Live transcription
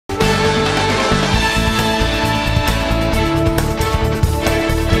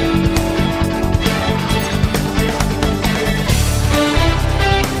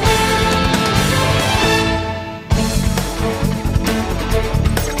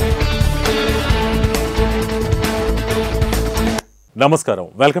నమస్కారం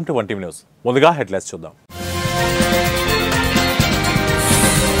welcome to 1 TV news ముందుగా headlines చూద్దాం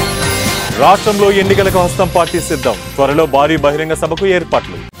రాష్ట్రంలో ఎన్నికలకు హస్తం పార్టీ సిద్ధం త్వరలో భారీ బహిరంగ సభకు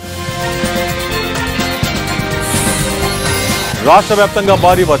ఏర్పాట్లు రాష్ట్ర వ్యాప్తంగా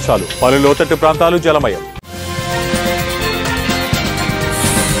భారీ వర్షాలు పలు లోతట్టు ప్రాంతాలు జలమయం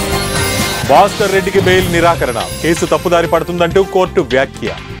భాస్కర్ రెడ్డికి బెయిల్ నిరాకరణ కేసు తప్పుదారి పడుతుందంటూ కోర్టు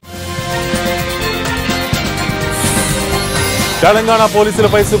వ్యాఖ్య తెలంగాణ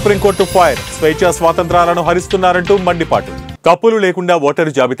పోలీసులపై సుప్రీంకోర్టు ఫైర్ స్వేచ్ఛా స్వాతంత్రాలను హరిస్తున్నారంటూ మండిపాటు తప్పులు లేకుండా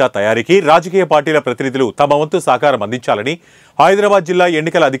ఓటరు జాబితా తయారీకి రాజకీయ పార్టీల ప్రతినిధులు తమ వంతు సహకారం అందించాలని హైదరాబాద్ జిల్లా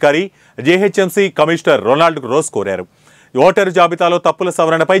ఎన్నికల అధికారి జేహెచ్ఎంసీ కమిషనర్ రొనాల్డ్ రోజ్ కోరారు ఓటరు జాబితాలో తప్పుల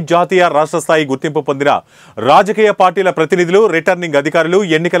సవరణపై జాతీయ రాష్ట్ర స్థాయి గుర్తింపు పొందిన రాజకీయ పార్టీల ప్రతినిధులు రిటర్నింగ్ అధికారులు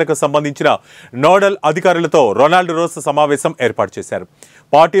ఎన్నికలకు సంబంధించిన నోడల్ అధికారులతో రొనాల్డ్ రోజ్ సమావేశం ఏర్పాటు చేశారు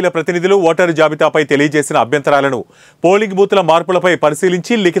పార్టీల ప్రతినిధులు ఓటరు జాబితాపై తెలియజేసిన అభ్యంతరాలను పోలింగ్ బూత్ల మార్పులపై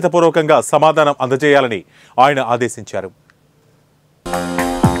పరిశీలించి లిఖితపూర్వకంగా సమాధానం అందజేయాలని ఆయన ఆదేశించారు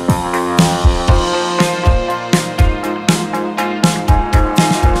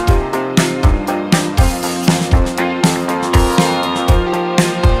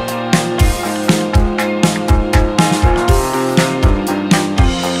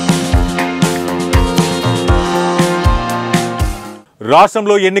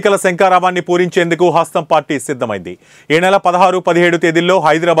రాష్ట్రంలో ఎన్నికల శంఖారావాన్ని పూరించేందుకు హస్తం పార్టీ సిద్ధమైంది ఈ నెల 16, 17 తేదీల్లో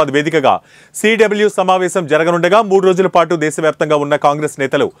హైదరాబాద్ వేదికగా సిడబ్ల్యూ సమావేశం జరగనుండగా 3 రోజుల పాటు దేశవ్యాప్తంగా ఉన్న కాంగ్రెస్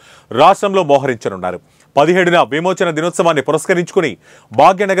నేతలు రాష్ట్రంలో మోహరించనున్నారు 17న విమోచన దినోత్సవాన్ని పురస్కరించుకుని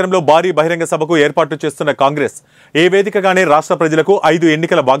భాగ్యనగరంలో భారీ బహిరంగ సభకు ఏర్పాటు చేస్తున్న కాంగ్రెస్ ఏ వేదికగానే రాష్ట్ర ప్రజలకు 5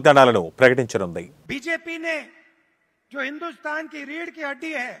 ఎన్నికల వాగ్దానాలను ప్రకటించనుంది बीजेपी ने जो हिंदुस्तान की रीढ़ की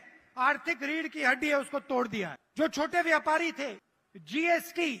हड्डी है आर्थिक रीढ़ की हड्डी है उसको तोड़ दिया जो छोटे व्यापारी थे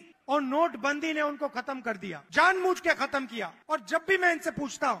जीएसटी और नोटबंदी ने उनको खत्म कर दिया जानबूझ के खत्म किया और जब भी मैं इनसे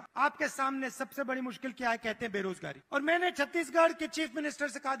पूछता हूँ आपके सामने सबसे बड़ी मुश्किल क्या है कहते हैं बेरोजगारी और मैंने छत्तीसगढ़ के चीफ मिनिस्टर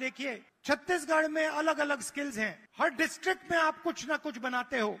से कहा देखिए छत्तीसगढ़ में अलग अलग स्किल्स हैं हर डिस्ट्रिक्ट में आप कुछ ना कुछ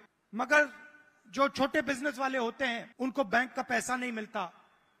बनाते हो मगर जो छोटे बिजनेस वाले होते हैं उनको बैंक का पैसा नहीं मिलता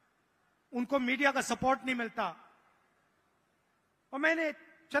उनको मीडिया का सपोर्ट नहीं मिलता और मैंने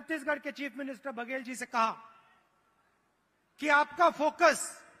छत्तीसगढ़ के चीफ मिनिस्टर बघेल जी से कहा कि आपका फोकस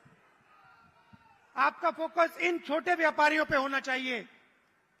इन छोटे व्यापारियों पे होना चाहिए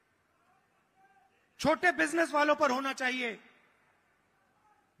छोटे बिजनेस वालों पर होना चाहिए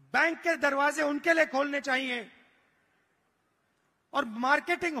बैंक के दरवाजे उनके लिए खोलने चाहिए और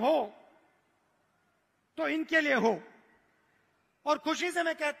मार्केटिंग हो तो इनके लिए हो और खुशी से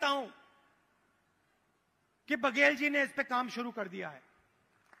मैं कहता हूं कि बघेल जी ने इस पे काम शुरू कर दिया है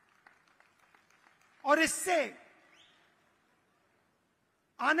और इससे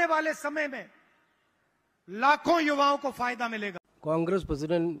आने वाले समय में लाखों युवाओं को फायदा मिलेगा Congress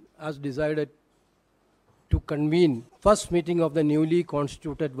President has decided to convene first meeting of the newly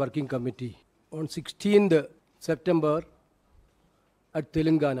constituted working committee on 16th September at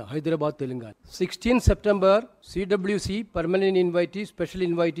Telangana, Hyderabad, Telangana. 16th September, CWC permanent invitee, special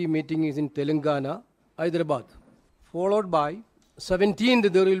invitee meeting is in Telangana, Hyderabad. Followed by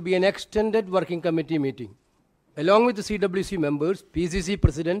 17th, there will be an extended working committee meeting. Along with the CWC members, PCC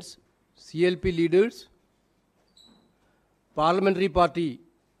presidents, CLP leaders, parliamentary party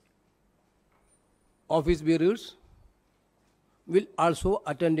office bearers will also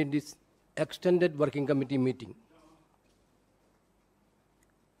attend in this extended working committee meeting.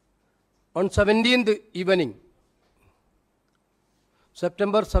 On 17th evening,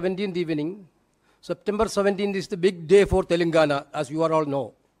 September 17th evening, September 17th is the big day for Telangana, as you all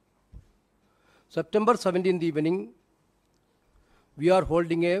know. September 17th evening, we are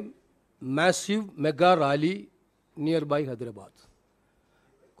holding a massive mega rally nearby Hyderabad.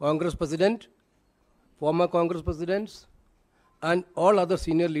 Congress President, former Congress Presidents, and all other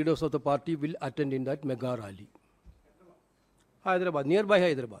senior leaders of the party will attend in that mega rally. Hyderabad, nearby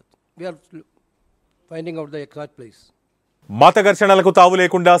Hyderabad. We are finding out the exact place. మత ఘర్షణలకు తావు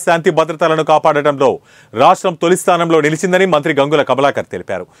లేకుండా శాంతి భద్రతలను కాపాడటంలో రాష్ట్రం తొలి స్థానంలో నిలిచిందని మంత్రి గంగుల కమలాకర్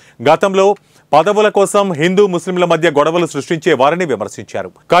తెలిపారు గతంలో పదవుల కోసం హిందూ ముస్లింల మధ్య గొడవలు సృష్టించే వారిని విమర్శించారు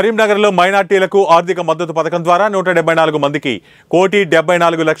కరీంనగర్లో మైనార్టీలకు ఆర్థిక మద్దతు పథకం ద్వారా 174 మందికి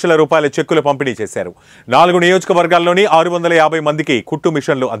 ₹1,74,00,000 చెక్కులు పంపిణీ చేశారు 4 నియోజకవర్గాల్లోని 650 మందికి కుట్టు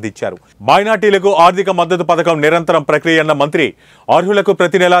మిషన్లు అందించారు మైనార్టీలకు ఆర్థిక మద్దతు పథకం నిరంతరం ప్రక్రియ అన్న మంత్రి అర్హులకు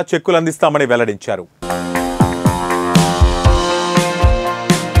ప్రతి నెలా చెక్కులు అందిస్తామని వెల్లడించారు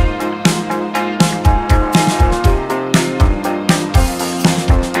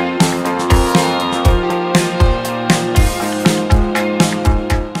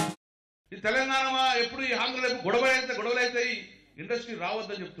తెలంగాణ ఎప్పుడు ఆంధ్రలో గొడవలైతే ఇండస్ట్రీ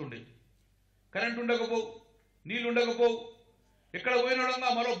రావద్దని చెప్తుండే. కరెంట్ ఉండకపోవు, నీళ్ళు ఉండకపోవు, ఎక్కడ పోయినోడంగా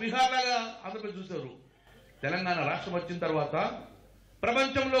మరో బీహార్ లాగా ఆంధ్రప్రదేశ్ చూశారు. తెలంగాణ రాష్ట్రం వచ్చిన తర్వాత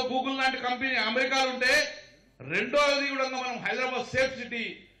ప్రపంచంలో గూగుల్ లాంటి కంపెనీ అమెరికాలో ఉంటే రెండోది కూడా మనం Hyderabad safe city,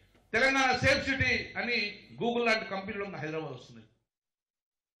 Telangana safe city అని గూగుల్ లాంటి కంపెనీలో హైదరాబాద్ వస్తుంది.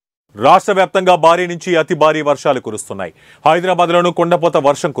 రాష్ట్ర వ్యాప్తంగా భారీ నుంచి అతి భారీ వర్షాలు కురుస్తున్నాయి. హైదరాబాద్లోనూ కొండపోత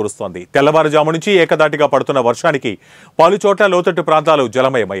వర్షం కురుస్తోంది. తెల్లవారుజాము నుంచి ఏకదాటిగా పడుతున్న వర్షానికి పలు చోట్ల లోతట్టు ప్రాంతాలు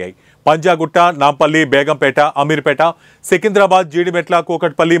జలమయమయ్యాయి. పంజాగుట్ట, నాంపల్లి, బేగంపేట, అమీర్పేట, సికింద్రాబాద్, జీడిమెట్ల,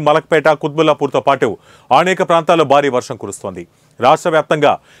 కూకట్పల్లి, మలక్పేట, కుత్బుల్లాపూర్తో పాటు అనేక ప్రాంతాల్లో భారీ వర్షం కురుస్తోంది. రాష్ట్ర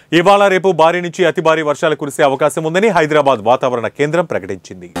వ్యాప్తంగా ఇవాళ రేపు భారీ నుంచి అతి భారీ వర్షాలు కురిసే అవకాశం ఉందని హైదరాబాద్ వాతావరణ కేంద్రం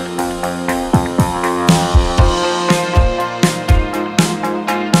ప్రకటించింది.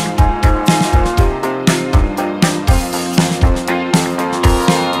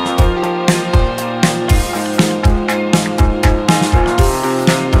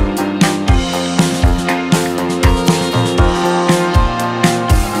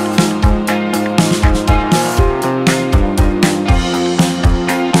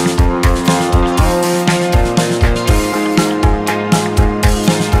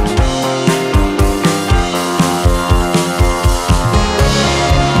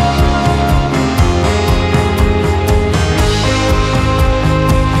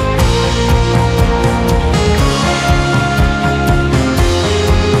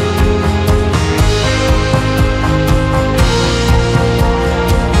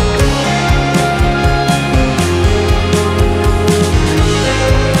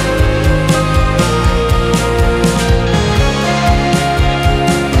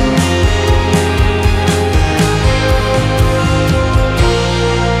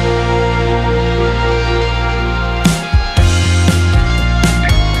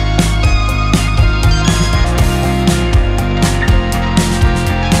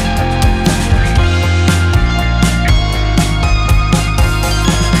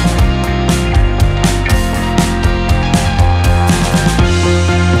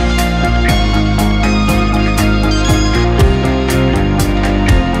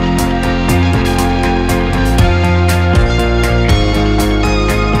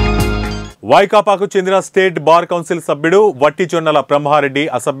 వైకాపాకు చెందిన స్టేట్ బార్ కౌన్సిల్ సభ్యుడు వట్టిజొన్నల బ్రహ్మారెడ్డి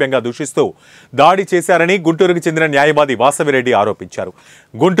అసభ్యంగా దూషిస్తూ దాడి చేశారని గుంటూరుకు చెందిన న్యాయవాది వాసవిరెడ్డి ఆరోపించారు.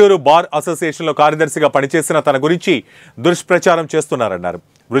 గుంటూరు బార్ అసోసియేషన్లో కార్యదర్శిగా పనిచేసిన తన గురించి దుష్ప్రచారం చేస్తున్నారన్నారు.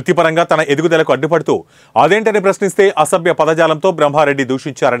 వృత్తిపరంగా తన ఎదుగుదలకు అడ్డుపడుతూ అదేంటని ప్రశ్నిస్తే అసభ్య పదజాలంతో బ్రహ్మారెడ్డి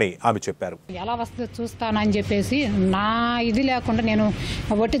దూషించారని ఆమె చెప్పారు. ఎలా వస్తే చూస్తానని చెప్పేసి నా ఇది లేకుండా నేను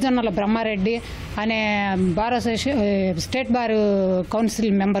వట్టిజొన్నల బ్రహ్మారెడ్డి అనే bar association state bar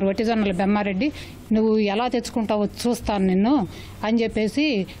council member వట్టిజొన్నల Brahma Reddy నువ్వు ఎలా తెచ్చుకుంటావో చూస్తాను నిన్ను అని చెప్పేసి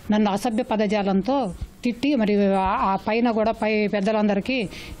నన్ను అసభ్య పదజాలంతో తిట్టి మరి ఆ పైన కూడా పై పెద్దలందరికీ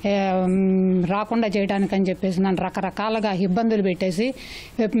రాకుండా చేయడానికి అని చెప్పేసి నన్ను రకరకాలుగా ఇబ్బందులు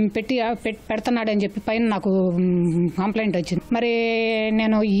పెడుతున్నాడని చెప్పి పైన నాకు కంప్లైంట్ వచ్చింది. మరి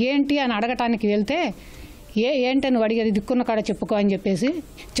నేను ఏంటి అని అడగటానికి వెళ్తే ఏంటి నువ్వు అడిగేది దిక్కున్న కాడ చెప్పుకో అని చెప్పేసి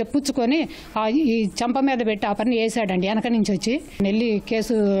చెప్పుచ్చుకొని ఈ చంప మీద పెట్టి ఆ పని వేసాడండి. వెనక నుంచి వచ్చి వెళ్ళి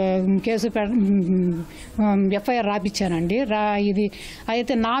కేసు ఎఫ్ఐఆర్ రాపిచ్చానండి. ఇది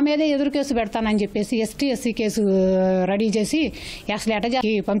అయితే నా మీదే ఎదురు కేసు పెడతానని చెప్పేసి ఎస్టీ కేసు రెడీ చేసి అసలు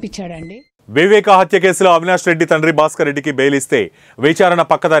ఎటజాకి పంపించాడండి. వివేక హత్య కేసులో అవినాష్ రెడ్డి తండ్రి భాస్కర్ రెడ్డికి బెయిల్ ఇస్తే విచారణ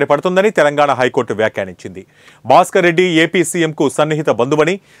పక్కదారి పడుతుందని తెలంగాణ హైకోర్టు వ్యాఖ్యానించింది. భాస్కర్ రెడ్డి ఏపీ సీఎంకు సన్నిహిత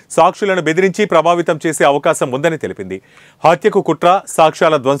బంధువని, సాక్షులను బెదిరించి ప్రభావితం చేసే అవకాశం ఉందని తెలిపింది. హత్యకు కుట్ర,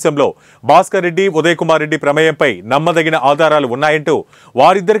 సాక్ష్యాల ధ్వంసంలో భాస్కర్ రెడ్డి, ఉదయ్ కుమార్ రెడ్డి ప్రమేయంపై నమ్మదగిన ఆధారాలు ఉన్నాయంటూ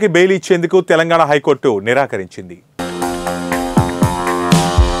వారిద్దరికి బెయిల్ ఇచ్చేందుకు తెలంగాణ హైకోర్టు నిరాకరించింది.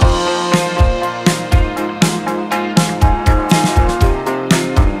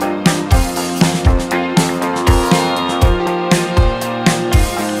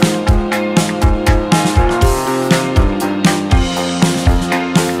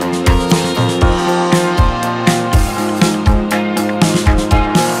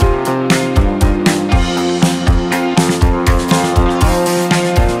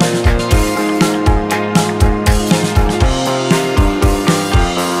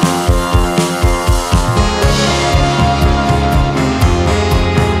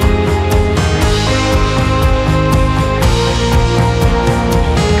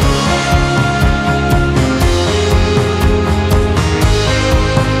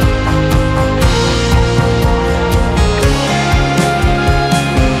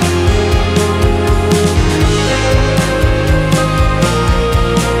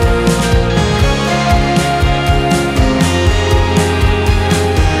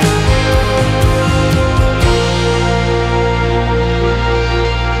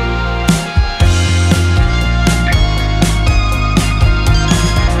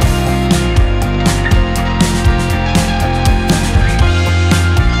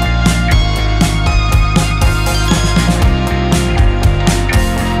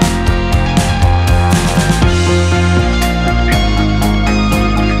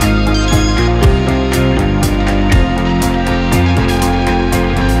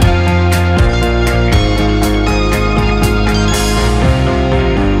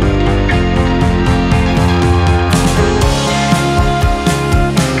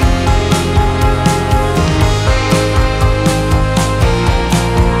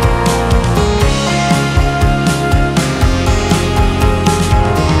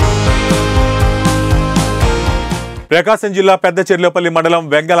 ప్రకాశం జిల్లా పెద్దచెర్లోపల్లి మండలం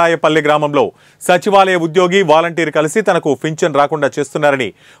వెంగలాయపల్లి గ్రామంలో సచివాలయ ఉద్యోగి వాలంటీర్ కలిసి తనకు పింఛన్ రాకుండా చేస్తున్నారని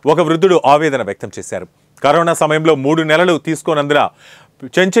ఒక వృద్ధుడు ఆవేదన వ్యక్తం చేశారు. కరోనా సమయంలో 3 నెలలు తీసుకోనందున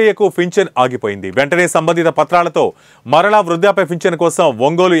చెంచయ్యకు పింఛన్ ఆగిపోయింది. వెంటనే సంబంధిత పత్రాలతో మరలా వృద్ధాప్య పింఛన్ కోసం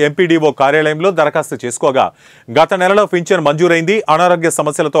ఒంగోలు ఎంపీడీఓ కార్యాలయంలో దరఖాస్తు చేసుకోగా గత నెలలో పింఛన్ మంజూరైంది. అనారోగ్య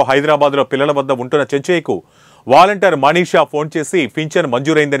సమస్యలతో హైదరాబాద్లో పిల్లల వద్ద ఉంటున్న చెంచయ్యకు వాలంటీర్ మనీషా ఫోన్ చేసి పింఛన్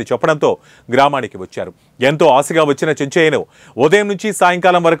మంజూరైందని చెప్పడంతో గ్రామానికి వచ్చారు. ఎంతో ఆశగా వచ్చిన చెంచయ్యను ఉదయం నుంచి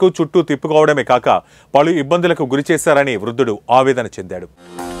సాయంకాలం వరకు చుట్టూ తిప్పుకోవడమే కాక పలు ఇబ్బందులకు గురిచేశారని వృద్ధుడు ఆవేదన చెందాడు.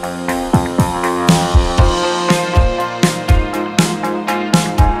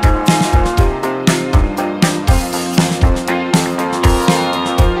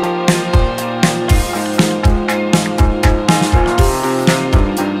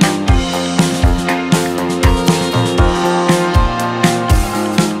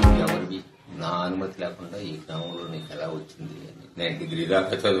 నేను డిగ్రీ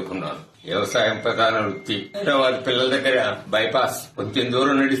దాకా చదువుకున్నాను. వ్యవసాయం ప్రధాన వృత్తి. హైదరాబాద్ పిల్లల దగ్గర బైపాస్ కొంచెం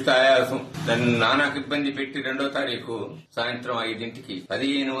దూరం నడిస్తే ఆయాసం. నన్ను నానాకు ఇబ్బంది పెట్టి 2వ తారీఖు సాయంత్రం 5ంటికి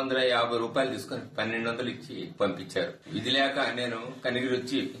 1550 రూపాయలు తీసుకుని 1200 ఇచ్చి పంపించారు. ఇది లేక నేను కనిగిరి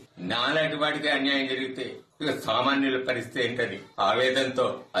వచ్చి నాలాంటి వాడికి అన్యాయం జరిగితే ఇక సామాన్యుల పరిస్థితి ఏంటని ఆవేదనతో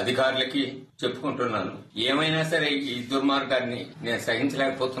అధికారులకి చెప్పుకుంటున్నాను. ఏమైనా సరే ఈ దుర్మార్గాన్ని నేను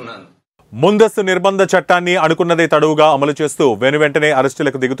సహించలేకపోతున్నాను. ముందస్తు నిర్బంధ చట్టాన్ని అనుకున్నదే తడువుగా అమలు చేస్తూ వెనువెంటనే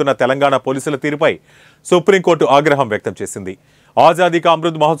అరెస్టులకు దిగుతున్న తెలంగాణ పోలీసుల తీరుపై సుప్రీంకోర్టు ఆగ్రహం వ్యక్తం చేసింది. ఆజాదీ కా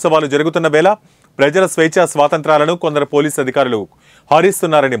అమృత్ మహోత్సవాలు జరుగుతున్న వేళ ప్రజల స్వేచ్ఛా స్వాతంత్రాలను కొందరు పోలీసు అధికారులు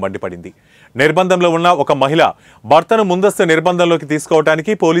హరిస్తున్నారని మండిపడింది. నిర్బంధంలో ఉన్న ఒక మహిళ భర్తను ముందస్తు నిర్బంధంలోకి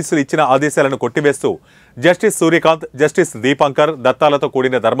తీసుకోవడానికి పోలీసులు ఇచ్చిన ఆదేశాలను కొట్టివేస్తూ జస్టిస్ సూర్యకాంత్, జస్టిస్ దీపాంకర్ దత్తాలతో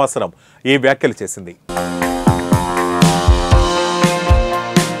కూడిన ధర్మాసనం ఈ వ్యాఖ్యలు చేసింది.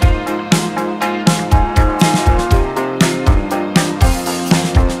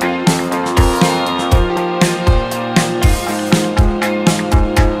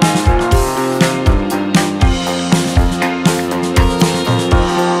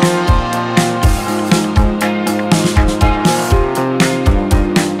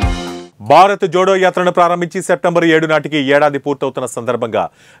 భారత్ జోడో యాత్రను ప్రారంభించి సెప్టెంబర్ 7 నాటికి ఏడాది పూర్తవుతున్న సందర్భంగా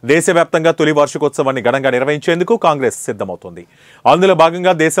దేశవ్యాప్తంగా తొలి వార్షికోత్సవాన్ని ఘనంగా నిర్వహించేందుకు కాంగ్రెస్ సిద్ధమవుతోంది. అందులో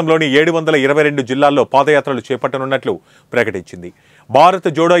భాగంగా దేశంలోని 722 జిల్లాల్లో పాదయాత్రలు చేపట్టనున్నట్లు ప్రకటించింది. భారత్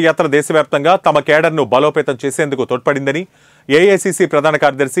జోడో యాత్ర దేశవ్యాప్తంగా తమ కేడర్ను బలోపేతం చేసేందుకు తోడ్పడిందని ఏఐసీసీ ప్రధాన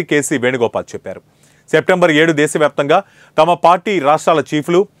కార్యదర్శి కేసీ వేణుగోపాల్ చెప్పారు. సెప్టెంబర్ 7 దేశవ్యాప్తంగా తమ పార్టీ రాష్ట్రాల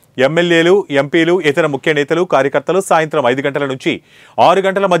చీఫ్లు, ఎమ్మెల్యేలు, ఎంపీలు, ఇతర ముఖ్య నేతలు, కార్యకర్తలు సాయంత్రం 5 గంటల నుంచి 6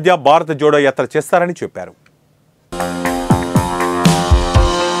 గంటల మధ్య భారత్ జోడో యాత్ర చేస్తారని చెప్పారు.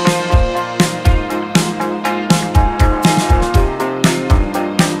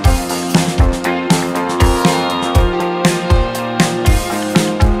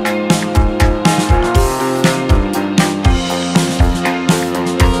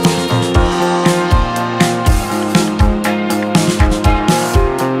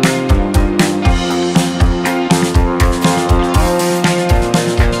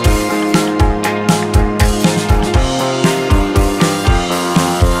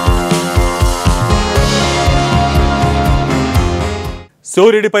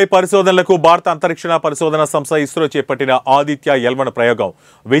 సూర్యుడిపై పరిశోధనలకు భారత అంతరిక్ష పరిశోధన సంస్థ ఇస్రో చేపట్టిన ఆదిత్య L1 ప్రయోగం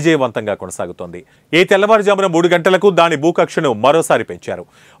విజయవంతంగా కొనసాగుతోంది. ఈ తెల్లవారుజామున 3 గంటలకు దాని భూకక్షను మరోసారి పెంచారు.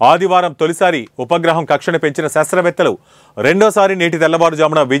 ఆదివారం తొలిసారి ఉపగ్రహం కక్షను పెంచిన శాస్త్రవేత్తలు రెండోసారి నేటి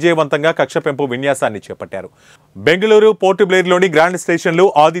తెల్లవారుజామున విజయవంతంగా కక్ష పెంపు విన్యాసాన్ని చేపట్టారు. బెంగళూరు, పోర్ట్ బ్లెయిర్లోని గ్రాండ్ స్టేషన్లు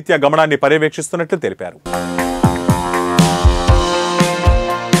ఆదిత్య గమనాన్ని పర్యవేక్షిస్తున్నట్లు తెలిపారు.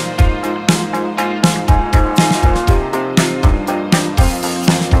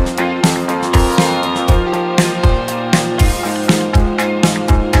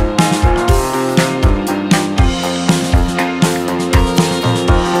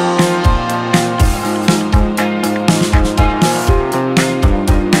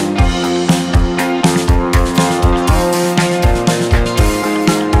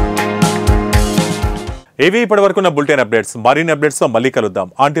 ఇవి ఇప్పటివరకున్న బులెటిన్ అప్డేట్స్. మరిన్ని అప్డేట్స్తో మళ్ళీ కలుద్దాం.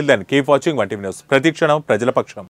 Until then keep watching 1TV news. ప్రతిక్షణం ప్రజల పక్షం.